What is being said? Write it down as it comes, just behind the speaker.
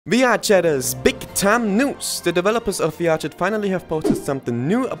VRChat's big time news! The developers of VRChat finally have posted something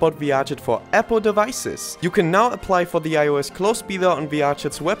new about VRChat for Apple devices. You can now apply for the iOS closed beta on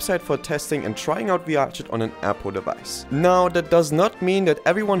VRChat's website for testing and trying out VRChat on an Apple device. Now, that does not mean that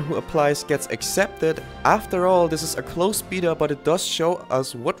everyone who applies gets accepted. After all, this is a closed beta, but it does show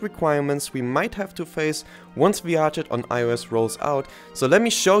us what requirements we might have to face once VRChat on iOS rolls out. So let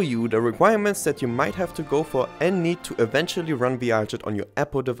me show you the requirements that you might have to go for and need to eventually run VRChat on your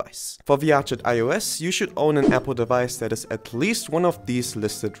Apple device. For VRChat iOS, you should own an Apple device that is at least one of these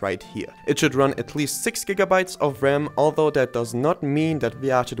listed right here. It should run at least 6 GB of RAM, although that does not mean that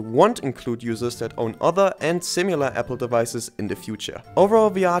VRChat won't include users that own other and similar Apple devices in the future. Overall,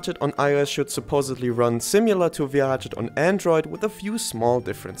 VRChat on iOS should supposedly run similar to VRChat on Android with a few small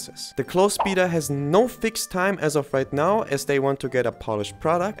differences. The closed beta has no fixed time as of right now, as they want to get a polished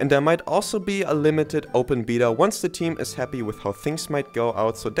product, and there might also be a limited open beta once the team is happy with how things might go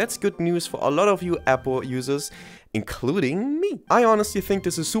out, so that's good news for a lot of you Apple users, including me. I honestly think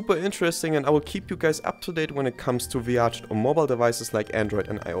this is super interesting, and I will keep you guys up to date when it comes to VRChat on mobile devices like Android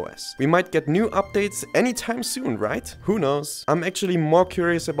and iOS. We might get new updates anytime soon, right? Who knows? I'm actually more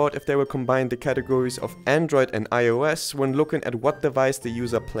curious about if they will combine the categories of Android and iOS when looking at what device the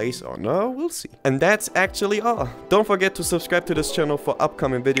user plays on. We'll see. And that's actually all. Don't forget to subscribe to this channel for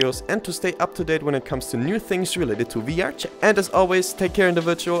upcoming videos and to stay up to date when it comes to new things related to VRChat. And as always, take care in the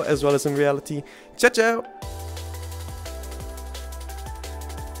virtual as well as in reality. Ciao, ciao!